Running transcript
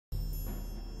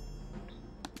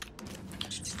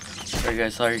Alright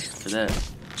guys, sorry for that. I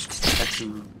had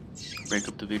to break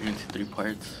up the video into 3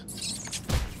 parts.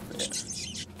 But yeah,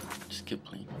 just keep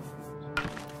playing.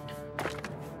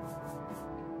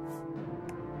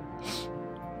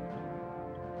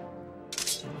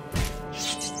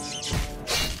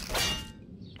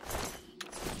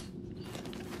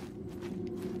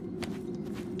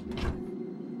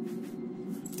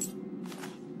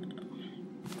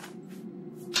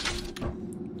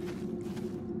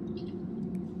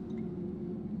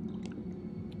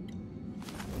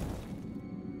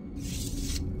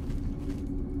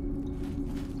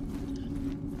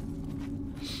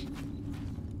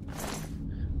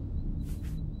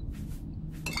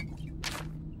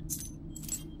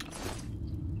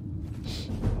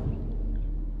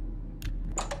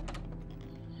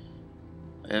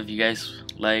 If you guys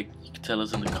like, you can tell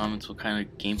us in the comments what kind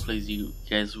of gameplays you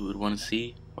guys would want to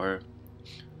see, or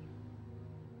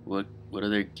what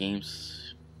other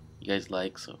games you guys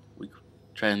like, so we could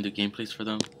try and do gameplays for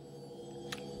them.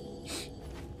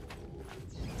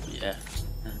 Yeah.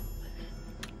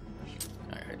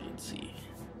 Alright, let's see.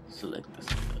 Select this.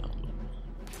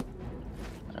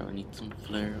 I would need some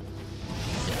flare.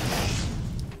 Yeah.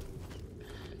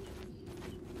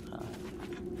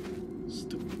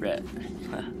 Stupid rat.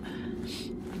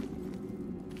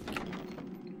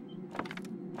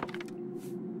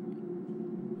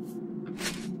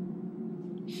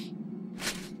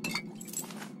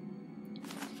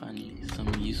 Finally,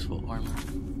 some useful armor.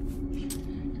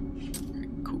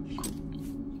 Cool.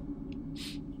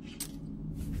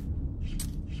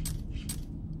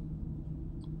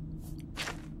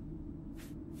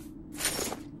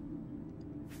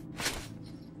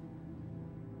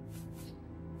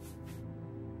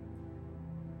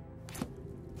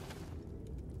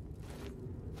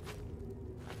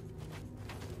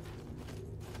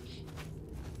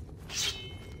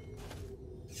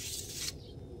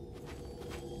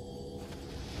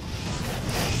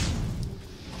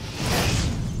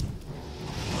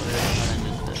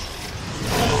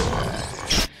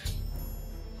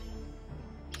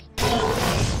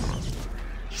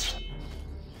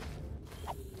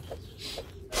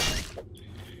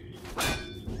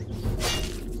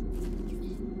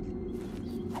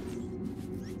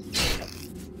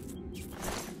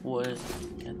 What?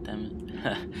 God damn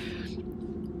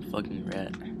it. Fucking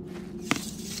rat.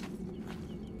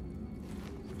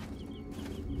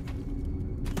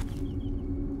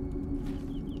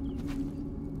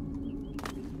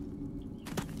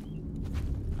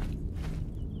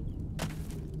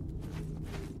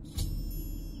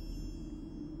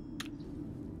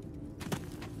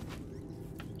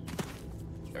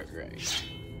 Alright.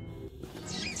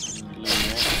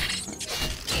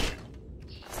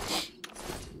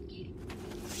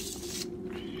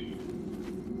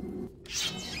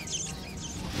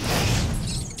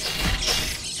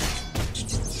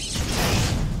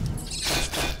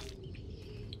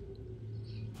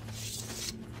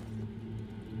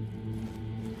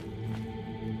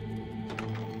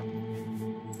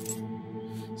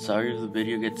 Sorry if the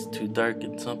video gets too dark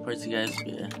in some parts, you guys, but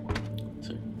yeah.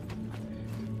 Sorry.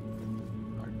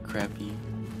 Or crappy.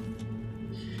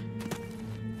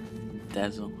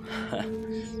 Dazzle.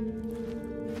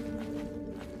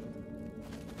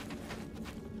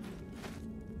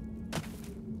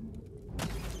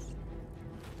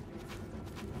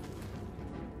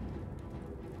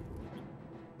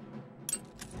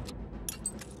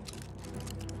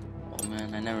 Oh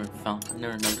man, I never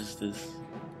noticed this.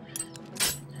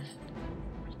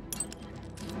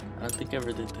 I don't think I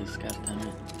ever did this, god damn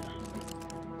it.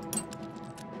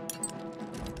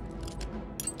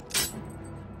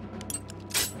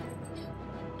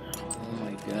 Oh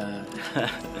my god.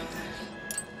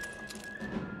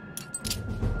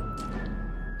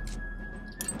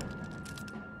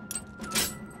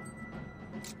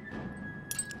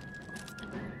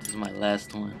 This is my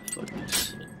last one. Fuck this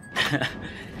shit.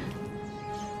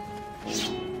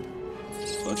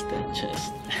 Fuck that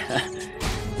chest.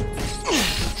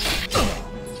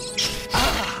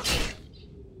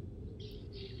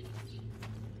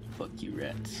 Fuck you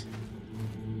rats.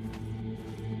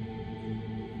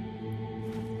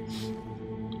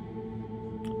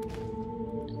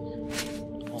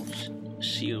 Oh,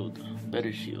 shield.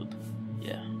 Better shield.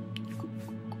 Yeah. Cool.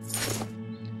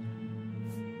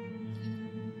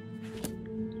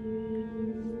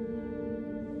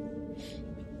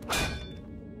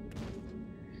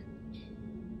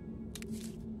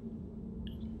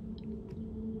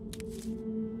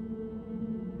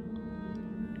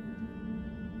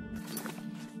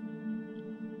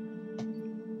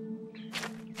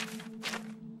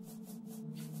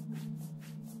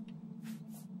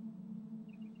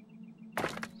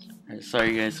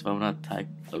 Sorry guys if I'm not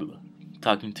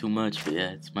talking too much, but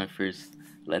yeah, it's my first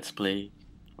Let's Play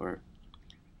or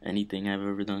anything I've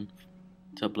ever done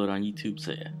to upload on YouTube,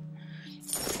 so yeah.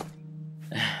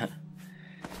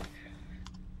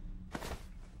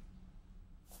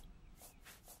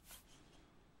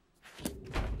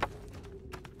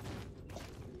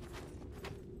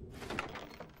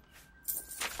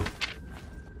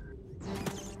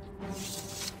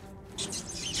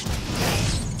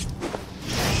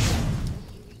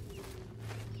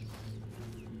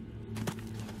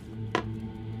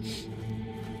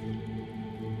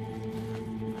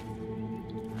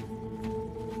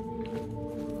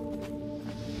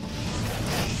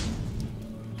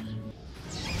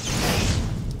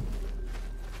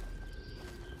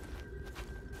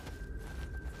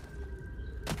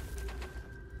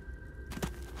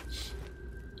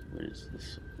 What is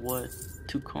this? What?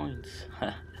 2 coins?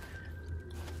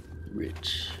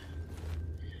 Rich.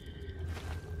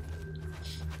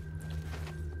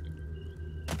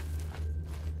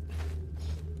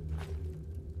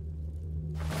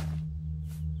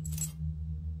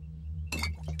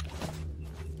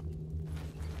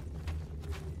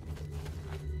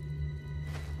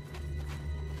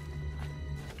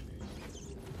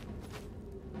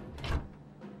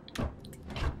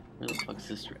 Where the fuck's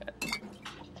this rat?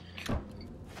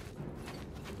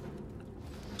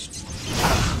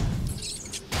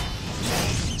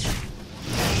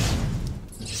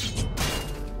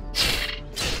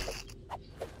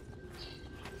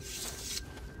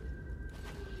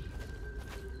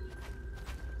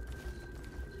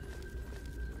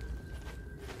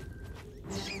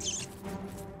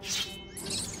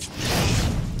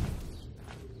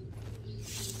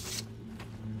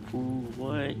 Ooh,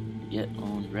 what? Yet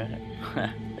on rat.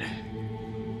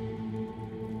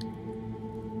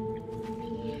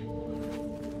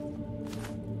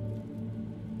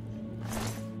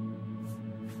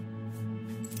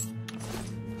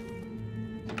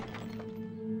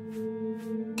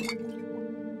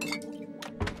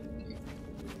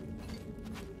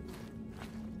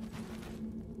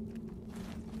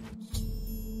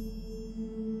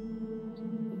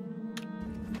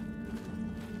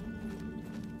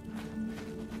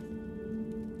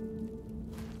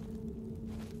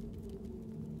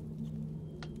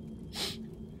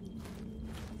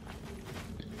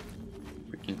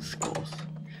 Freaking skulls.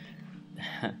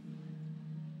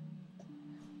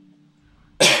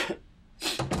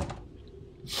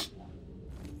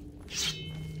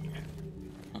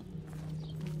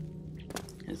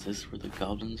 Is this where the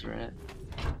goblins are at?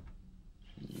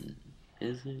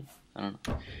 Is it? I don't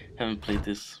know. Haven't played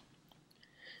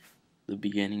the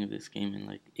beginning of this game in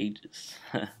like ages.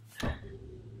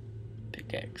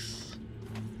 Pickaxe.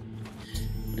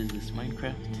 What is this,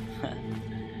 Minecraft?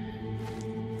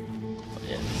 Oh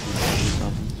yeah, this is where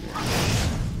the goblins are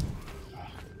at.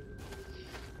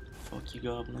 Fuck you,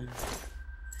 goblin.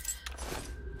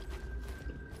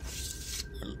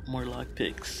 More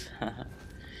lockpicks.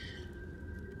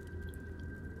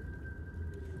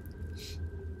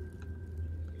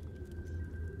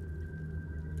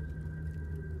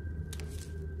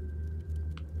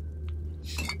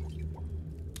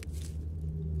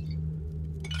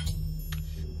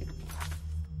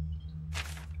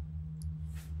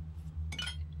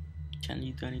 Can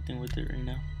you do anything with it right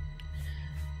now?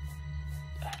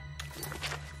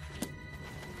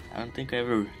 I don't think I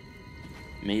ever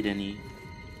made any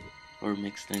or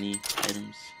mixed any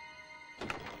items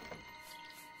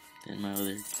in my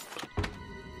other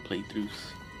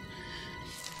playthroughs.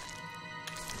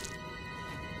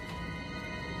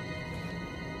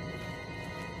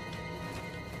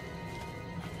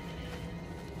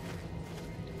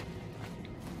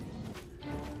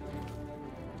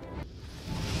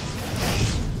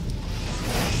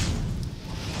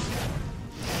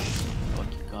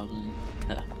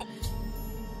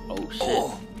 Oh shit.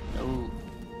 No.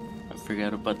 I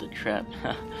forgot about the trap.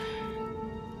 God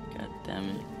damn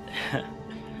it.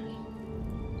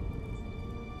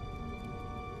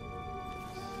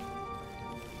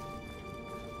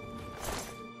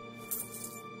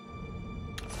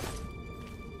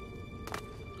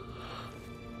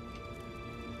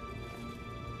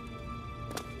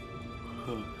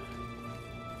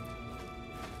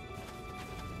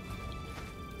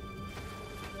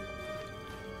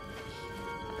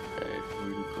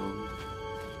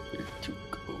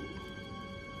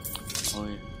 Oh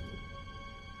yeah.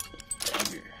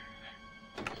 Dagger.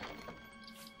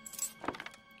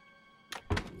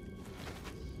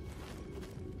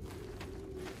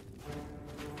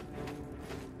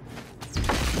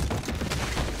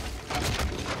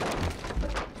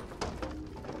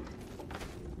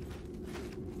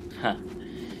 Ha.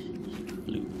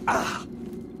 Blue. Ah!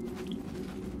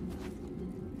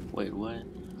 Wait, what?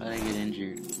 How'd I get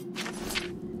injured?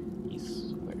 I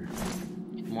swear.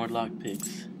 More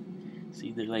lockpicks.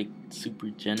 See, they're like super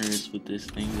generous with this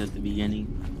thing at the beginning.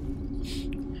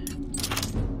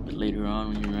 But later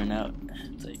on, when you run out,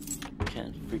 it's like, you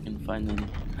can't freaking find any.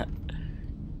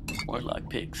 More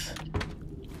lockpicks.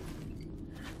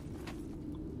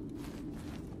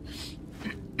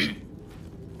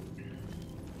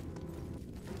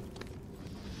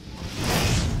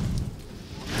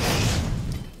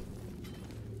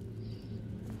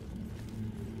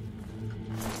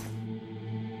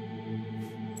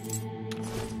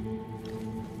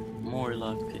 More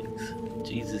lockpicks.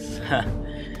 Jesus.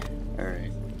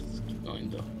 Alright, let's keep going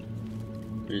though.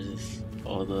 There's this,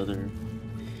 all the other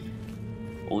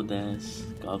old ass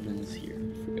goblins here.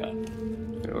 Forgot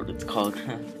what it's called.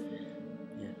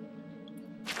 Yeah.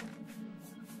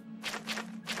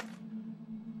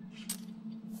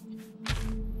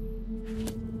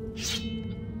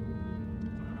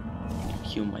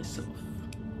 Heal myself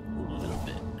a little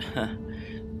bit.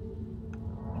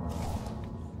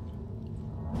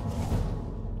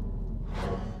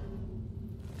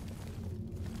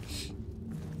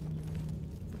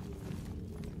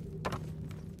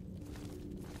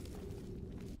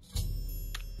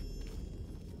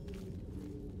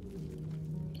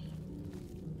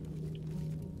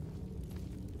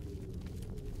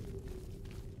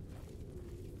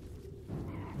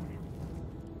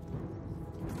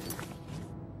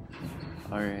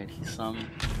 Alright, he saw me.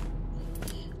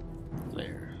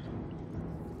 There.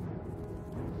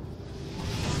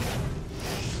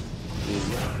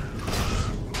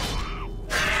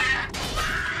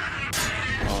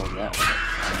 Oh, that was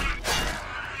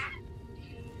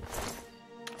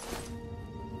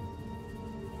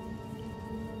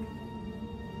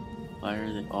Why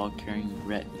are they all carrying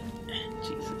red?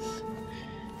 Jesus.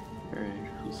 Alright,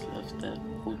 who's left? That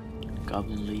old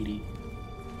goblin lady.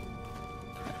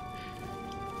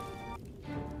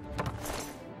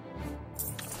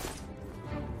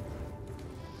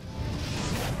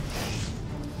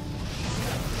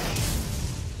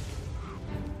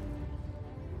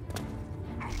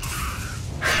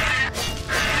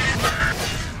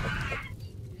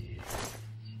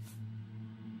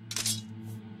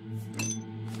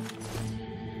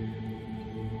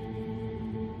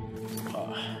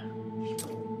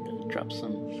 Drop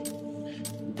some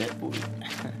dead wood.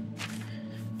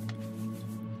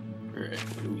 Alright,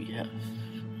 what do we have?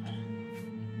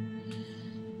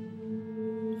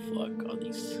 Fuck all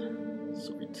these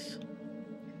swords.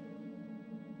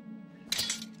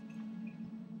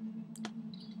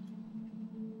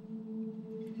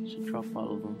 Should drop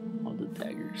all of them, all the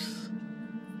daggers.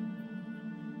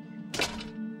 I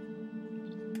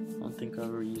don't think I'll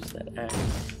ever use that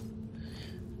axe.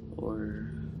 Or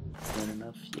is that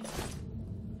enough? Yeah.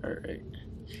 Alright.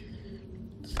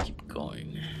 Let's keep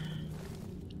going.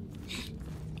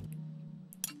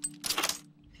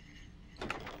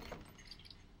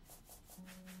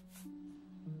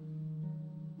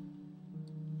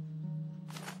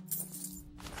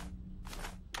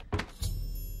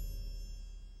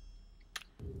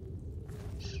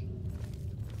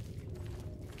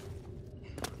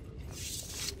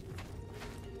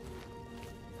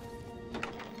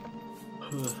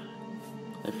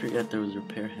 I forgot there was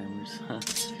repair hammers.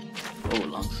 Oh,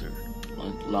 long sword.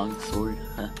 Long sword.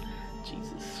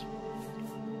 Jesus.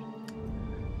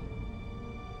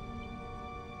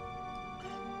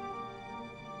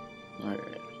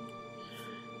 Alright.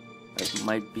 I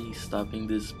might be stopping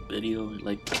this video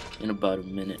like in about a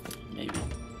minute, maybe.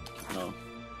 I'll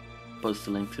post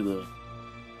a link to the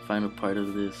final part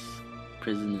of this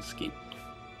prison escape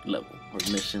level or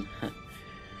mission.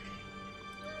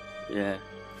 Yeah.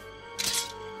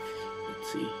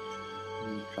 Let's see.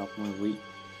 Let me drop my weight.